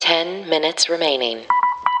10 minutes remaining.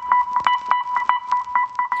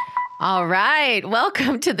 All right.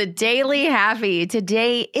 Welcome to the Daily Happy.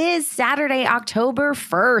 Today is Saturday, October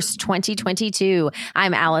 1st, 2022.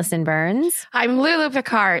 I'm Allison Burns. I'm Lulu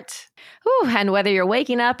Picard. Ooh, and whether you're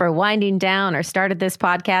waking up or winding down or started this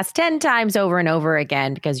podcast 10 times over and over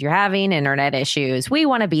again because you're having internet issues, we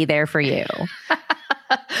want to be there for you.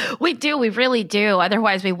 We do. We really do.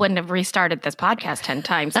 Otherwise, we wouldn't have restarted this podcast 10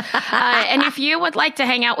 times. And if you would like to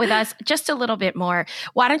hang out with us just a little bit more,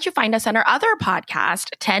 why don't you find us on our other podcast,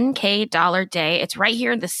 $10K Day? It's right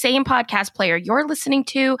here in the same podcast player you're listening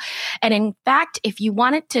to. And in fact, if you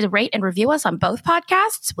wanted to rate and review us on both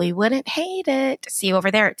podcasts, we wouldn't hate it. See you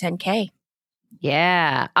over there at 10K.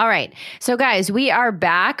 Yeah. All right. So guys, we are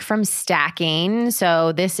back from stacking.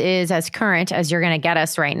 So this is as current as you're going to get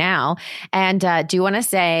us right now. And do want to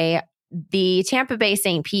say the Tampa Bay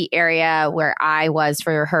St. Pete area where I was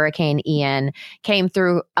for Hurricane Ian came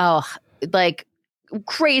through,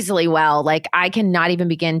 crazily well. Like I cannot even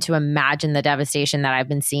begin to imagine the devastation that I've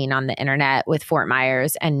been seeing on the internet with Fort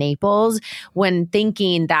Myers and Naples when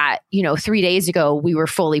thinking that, 3 days ago, we were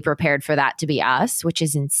fully prepared for that to be us, which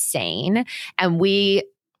is insane. And we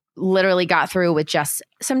literally got through with just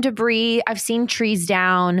some debris. I've seen trees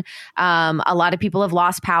down. A lot of people have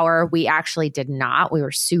lost power. We actually did not. We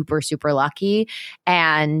were super, super lucky.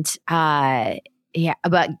 And, yeah,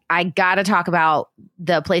 but I got to talk about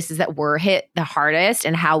the places that were hit the hardest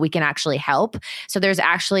and how we can actually help. So there's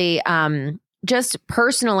actually just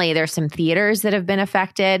personally, there's some theaters that have been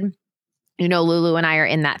affected. Lulu and I are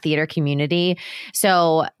in that theater community.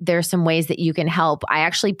 So there's some ways that you can help. I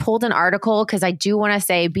actually pulled an article because I do want to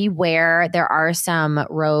say beware. There are some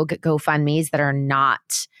rogue GoFundMes that are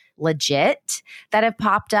not legit that have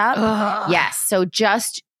popped up. Ugh. Yes. So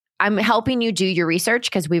I'm helping you do your research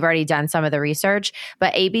because we've already done some of the research,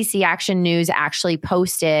 but ABC Action News actually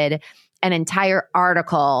posted an entire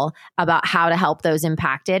article about how to help those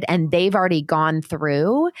impacted. And they've already gone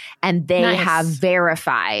through and they have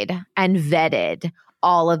verified and vetted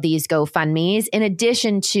all of these GoFundMes, in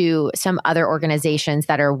addition to some other organizations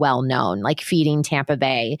that are well known, like Feeding Tampa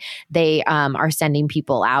Bay. They are sending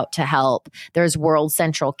people out to help. There's World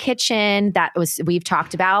Central Kitchen we've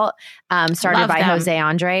talked about, started by Jose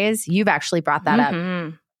Andres. You've actually brought that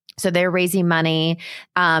up. So they're raising money.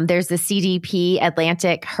 There's the CDP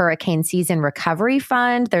Atlantic Hurricane Season Recovery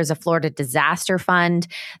Fund. There's a Florida Disaster Fund.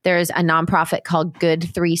 There's a nonprofit called Good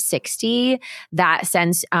 360 that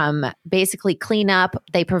sends basically cleanup.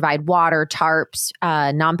 They provide water, tarps,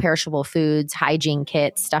 non-perishable foods, hygiene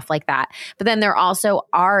kits, stuff like that. But then there also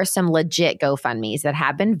are some legit GoFundMes that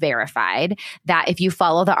have been verified that if you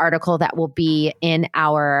follow the article that will be in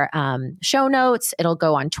our show notes, it'll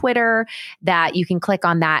go on Twitter, that you can click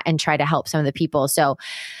on that and try to help some of the people. So,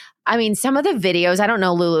 I mean, some of the videos, I don't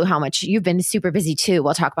know, Lulu, how much you've been super busy too.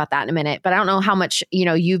 We'll talk about that in a minute, but I don't know how much,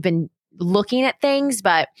 you've been looking at things,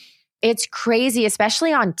 but it's crazy,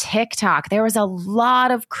 especially on TikTok. There was a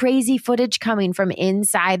lot of crazy footage coming from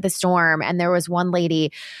inside the storm. And there was one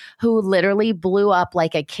lady who literally blew up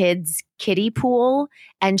like a kid's kiddie pool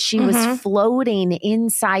and she was floating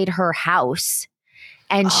inside her house.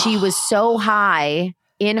 And she was so high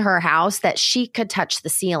in her house that she could touch the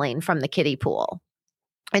ceiling from the kiddie pool.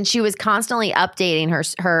 And she was constantly updating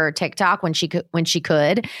her TikTok when she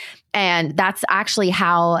could. And that's actually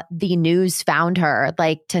how the news found her,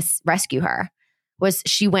 like to rescue her. Was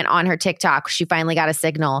she went on her TikTok, she finally got a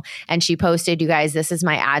signal and she posted, you guys, this is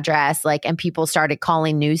my address. And people started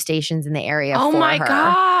calling news stations in the area for her. Oh my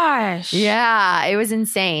gosh. Yeah, it was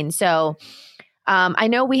insane. So I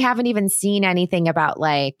know we haven't even seen anything about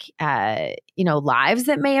lives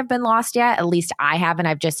that may have been lost yet. At least I haven't.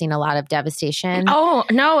 I've just seen a lot of devastation. Oh,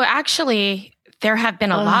 no, actually, there have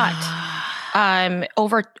been a lot.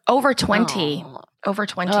 Over 20. Over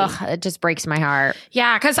 20. It just breaks my heart.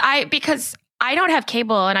 Yeah, because I don't have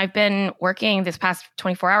cable and I've been working this past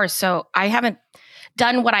 24 hours. So I haven't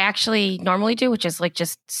done what I actually normally do, which is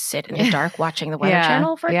just sit in the dark watching the Weather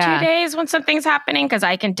Channel for 2 days when something's happening, because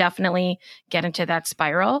I can definitely get into that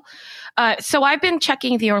spiral. So I've been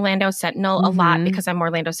checking the Orlando Sentinel a lot because I'm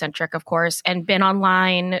Orlando centric, of course, and been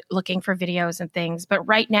online looking for videos and things. But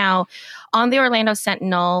right now on the Orlando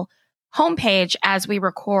Sentinel homepage, as we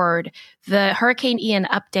record, the Hurricane Ian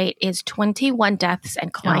update is 21 deaths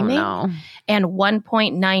and climbing and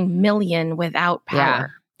 1.9 million without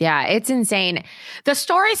power. Yeah, it's insane. The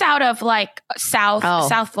stories out of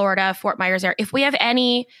South Florida, Fort Myers area, if we have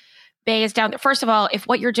any bays down there, first of all, if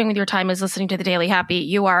what you're doing with your time is listening to the Daily Happy,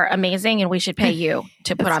 you are amazing and we should pay you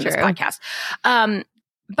to put on this podcast.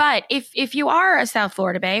 But if you are a South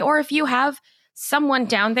Florida bay, or if you have someone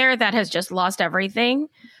down there that has just lost everything,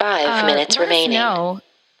 5 minutes remaining.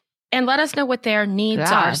 Let us know what their needs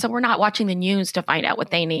are. So we're not watching the news to find out what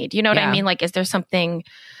they need. You know what I mean? Like, is there something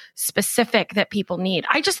specific that people need?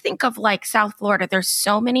 I just think of like South Florida. There's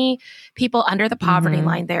so many people under the poverty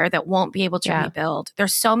line there that won't be able to rebuild.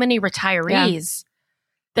 There's so many retirees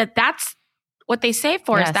that's what they save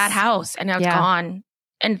for is that house, and now it's gone.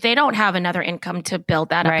 And they don't have another income to build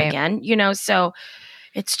that up again, you know? So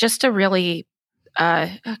it's just a really,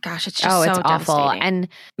 it's just so awful. And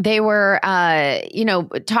they were,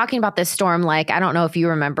 talking about this storm. Like, I don't know if you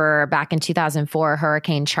remember back in 2004,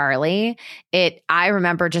 Hurricane Charlie. I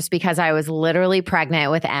remember just because I was literally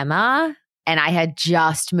pregnant with Emma. And I had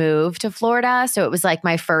just moved to Florida. So it was like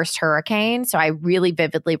my first hurricane. So I really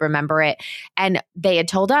vividly remember it. And they had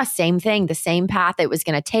told us same thing, the same path it was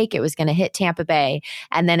going to take. It was going to hit Tampa Bay.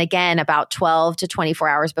 And then again, about 12 to 24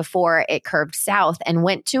 hours before, it curved south and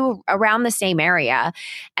went to around the same area.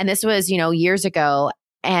 And this was, years ago.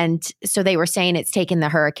 And so they were saying it's taken the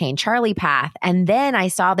Hurricane Charlie path. And then I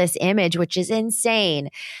saw this image, which is insane.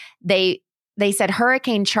 They said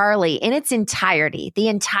Hurricane Charlie in its entirety, the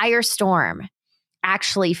entire storm,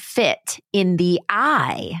 actually fit in the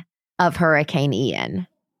eye of Hurricane Ian.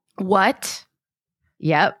 What?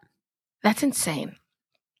 Yep. That's insane.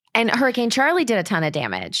 And Hurricane Charlie did a ton of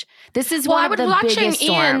damage. This is one of the biggest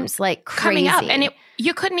storms, like crazy. Coming up, and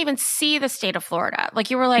you couldn't even see the state of Florida.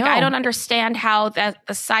 Like, you were like, I don't understand how the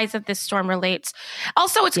size of this storm relates.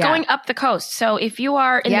 Also, it's going up the coast. So if you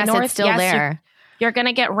are in the north, it's still there. You're going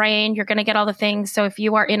to get rain. You're going to get all the things. So if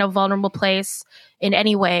you are in a vulnerable place in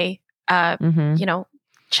any way,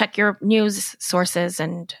 check your news sources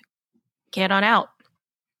and get on out.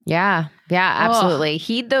 Yeah, absolutely.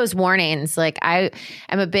 Heed those warnings. Like, I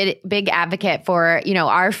am a big advocate for,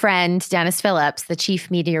 our friend, Dennis Phillips, the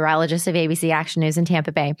chief meteorologist of ABC Action News in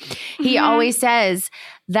Tampa Bay. He always says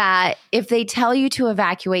that if they tell you to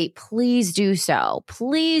evacuate, please do so.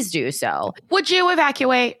 Please do so. Would you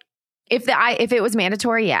evacuate? If it was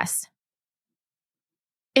mandatory, yes.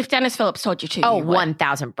 If Dennis Phillips told you to,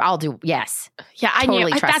 1,000. I'll do, yes. Yeah, I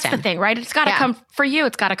totally knew. Trust that's him. the thing, right? It's got to come for you.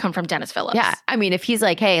 It's got to come from Dennis Phillips. Yeah. I mean, if he's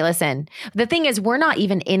like, hey, listen, the thing is, we're not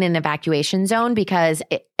even in an evacuation zone because,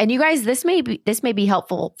 and you guys, this may be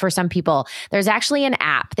helpful for some people. There's actually an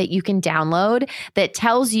app that you can download that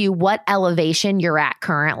tells you what elevation you're at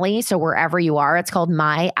currently. So wherever you are, it's called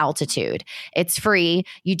My Altitude. It's free.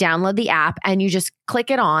 You download the app and you just click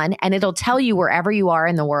it on and it'll tell you wherever you are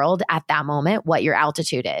in the world at that moment, what your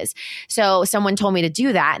altitude is. So someone told me to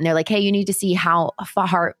do that and they're like, hey, you need to see how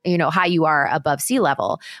far, how you are above sea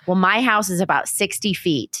level. Well, my house is about 60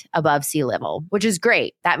 feet above sea level, which is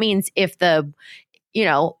great. That means if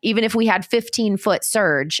even if we had 15-foot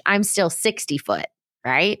surge, I'm still 60 foot,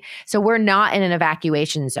 right? So we're not in an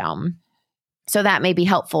evacuation zone. So that may be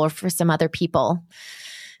helpful for some other people.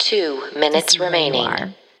 2 minutes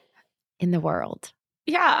remaining in the world.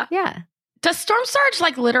 Yeah. Yeah. Does storm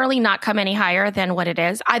surge literally not come any higher than what it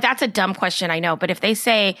is? That's a dumb question, I know. But if they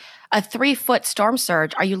say a 3-foot storm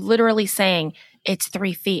surge, are you literally saying it's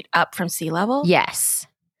 3 feet up from sea level? Yes,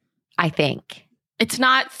 I think. It's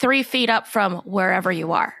not 3 feet up from wherever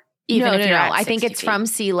you are. Even if you're at I think it's from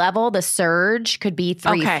sea level. The surge could be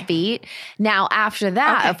 3 feet. Now, after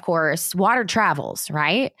that, of course, water travels,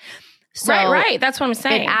 right? So right. That's what I'm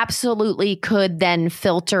saying. It absolutely could then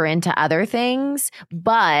filter into other things.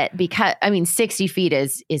 But 60 feet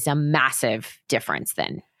is a massive difference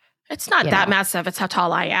then. It's not that massive. It's how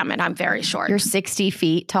tall I am, and I'm very short. You're 60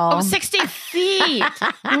 feet tall. Oh, 60 feet.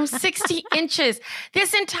 I'm 60 inches.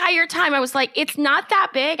 This entire time, I was like, it's not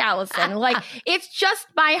that big, Allison. It's just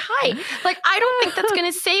my height. I don't think that's going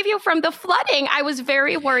to save you from the flooding. I was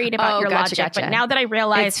very worried about your logic. But now that I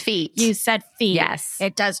realize feet. You said feet. Yes.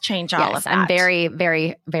 It does change all of that. I'm very,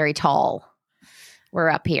 very, very tall. We're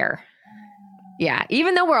up here. Yeah.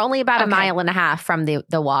 Even though we're only about a mile and a half from the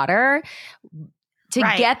water, to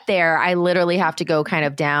get there, I literally have to go kind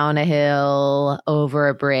of down a hill, over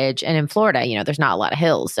a bridge. And in Florida, there's not a lot of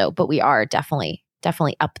hills. But we are definitely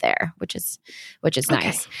up there, which is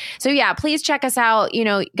nice. So yeah, please check us out.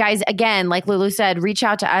 Guys, again, like Lulu said, reach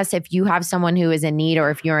out to us if you have someone who is in need or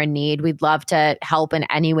if you're in need. We'd love to help in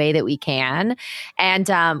any way that we can. And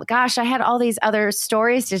I had all these other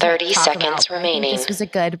stories to 30 talk seconds about. remaining. This was a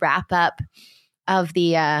good wrap up of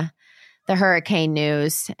the hurricane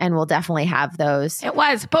news, and we'll definitely have those. It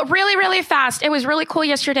was, but really, really fast. It was really cool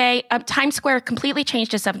yesterday. Times Square completely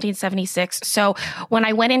changed to 1776. So when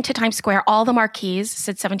I went into Times Square, all the marquees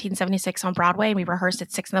said 1776 on Broadway, and we rehearsed at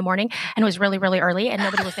 6 a.m. and it was really, really early, and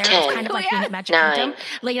nobody was there. 10, it was kind of like being at Magic Kingdom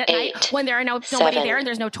late at night when there are nobody there and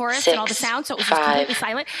there's no tourists and all the sound. So it was just completely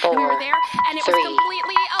silent. And we were there, and it was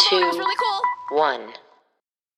completely, it was really cool. 1.